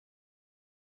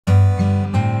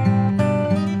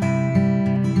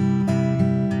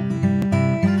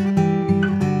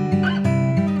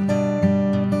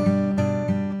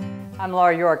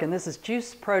Laura York, and this is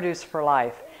Juice Produce for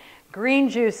Life. Green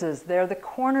juices, they're the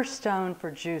cornerstone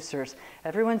for juicers.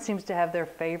 Everyone seems to have their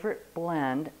favorite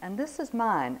blend, and this is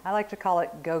mine. I like to call it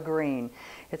Go Green.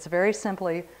 It's very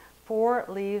simply 4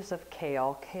 leaves of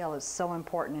kale. Kale is so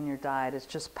important in your diet. It's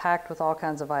just packed with all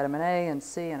kinds of vitamin A and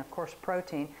C and of course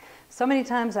protein. So many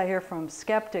times I hear from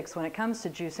skeptics when it comes to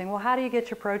juicing, well, how do you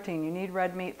get your protein? You need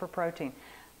red meat for protein.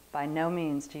 By no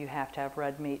means do you have to have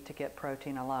red meat to get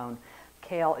protein alone.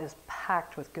 Kale is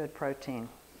packed with good protein.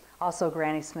 Also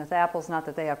Granny Smith apples, not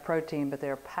that they have protein, but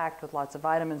they're packed with lots of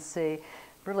vitamin C.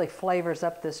 Really flavors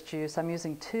up this juice. I'm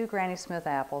using 2 Granny Smith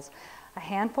apples, a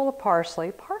handful of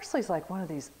parsley. Parsley is like one of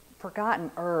these forgotten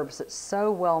herbs that's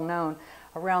so well known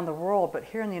around the world, but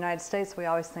here in the United States we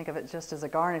always think of it just as a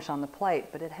garnish on the plate,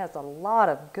 but it has a lot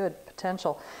of good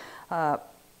potential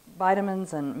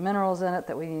vitamins and minerals in it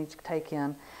that we need to take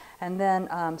in. And then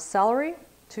celery,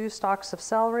 3 stalks of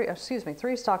celery, and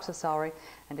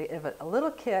to give it a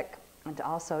little kick and to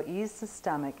also ease the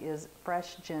stomach is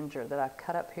fresh ginger that I've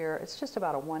cut up here. It's just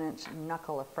about a 1-inch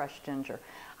knuckle of fresh ginger.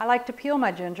 I like to peel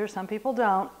my ginger. Some people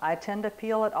don't. I tend to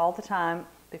peel it all the time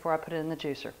before I put it in the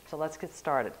juicer. So let's get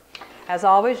started. As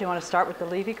always, you want to start with the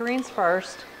leafy greens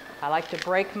first. I like to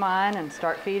break mine and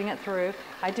start feeding it through.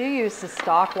 I do use the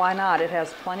stalk. Why not? It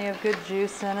has plenty of good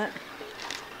juice in it.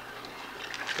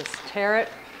 Just tear it.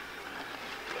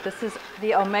 This is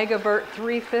the Omega Vert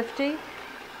 350.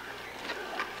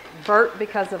 Vert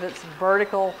because of its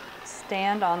vertical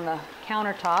stand on the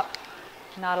countertop,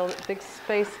 not a big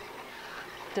space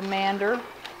demander.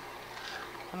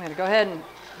 I'm going to go ahead and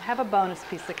have a bonus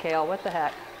piece of kale. What the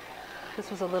heck?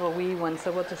 This was a little wee one,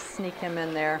 so we'll just sneak him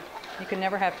in there. You can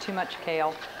never have too much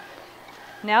kale.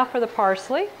 Now for the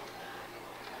parsley.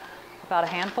 About a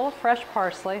handful of fresh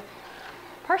parsley.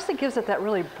 Parsley gives it that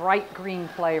really bright green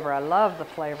flavor. I love the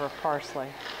flavor of parsley.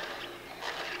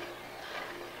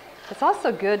 It's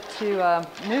also good to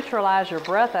neutralize your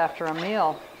breath after a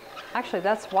meal. Actually,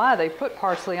 that's why they put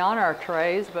parsley on our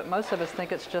trays, but most of us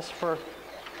think it's just for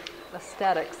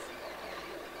aesthetics.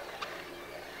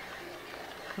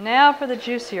 Now for the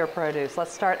juicier produce.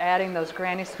 Let's start adding those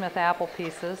Granny Smith apple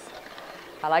pieces.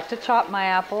 I like to chop my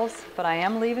apples, but I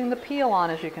am leaving the peel on,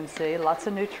 as you can see. Lots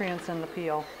of nutrients in the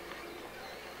peel.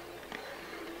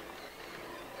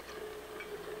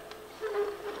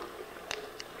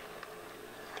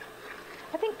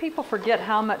 I think people forget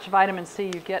how much vitamin C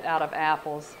you get out of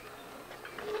apples.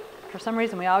 For some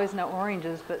reason we always know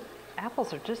oranges, but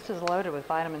apples are just as loaded with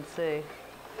vitamin C.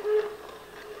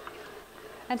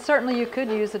 And certainly you could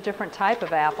use a different type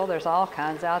of apple. There's all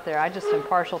kinds out there. I just am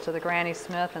partial to the Granny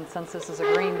Smith, and since this is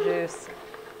a green juice,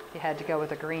 you had to go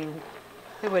with a green.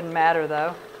 It wouldn't matter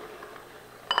though.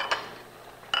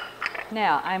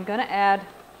 Now I'm going to add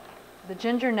the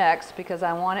ginger next because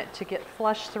I want it to get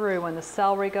flushed through when the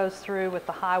celery goes through with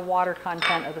the high water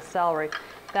content of the celery.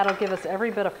 That'll give us every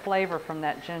bit of flavor from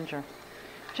that ginger.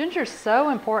 Ginger is so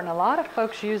important. A lot of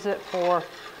folks use it for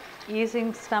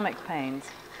easing stomach pains.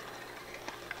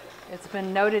 It's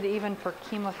been noted even for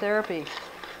chemotherapy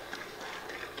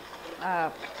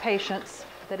patients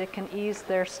that it can ease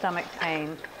their stomach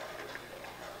pain.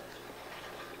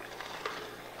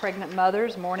 Pregnant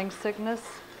mothers, morning sickness.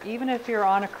 Even if you're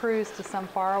on a cruise to some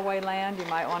faraway land, you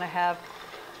might want to have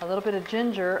a little bit of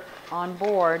ginger on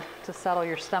board to settle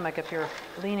your stomach if you're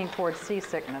leaning towards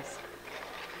seasickness.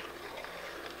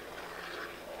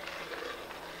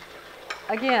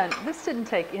 Again, this didn't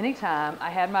take any time. I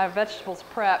had my vegetables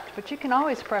prepped, but you can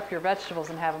always prep your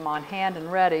vegetables and have them on hand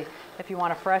and ready if you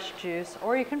want a fresh juice,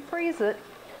 or you can freeze it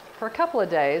for a couple of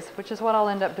days, which is what I'll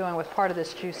end up doing with part of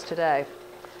this juice today.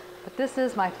 But this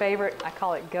is my favorite. I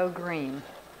call it Go Green.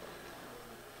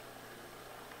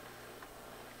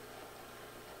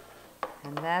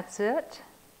 And that's it.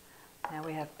 Now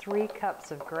we have 3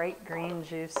 cups of great green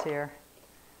juice here.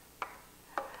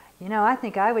 You know, I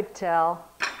think I would tell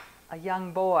a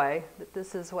young boy that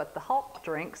this is what the Hulk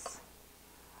drinks,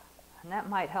 and that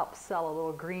might help sell a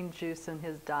little green juice in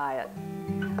his diet.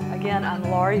 Again, I'm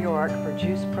Laura York for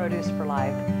Juice Produce for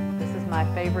Life. This is my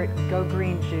favorite Go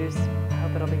Green juice. I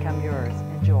hope it'll become yours.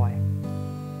 Enjoy.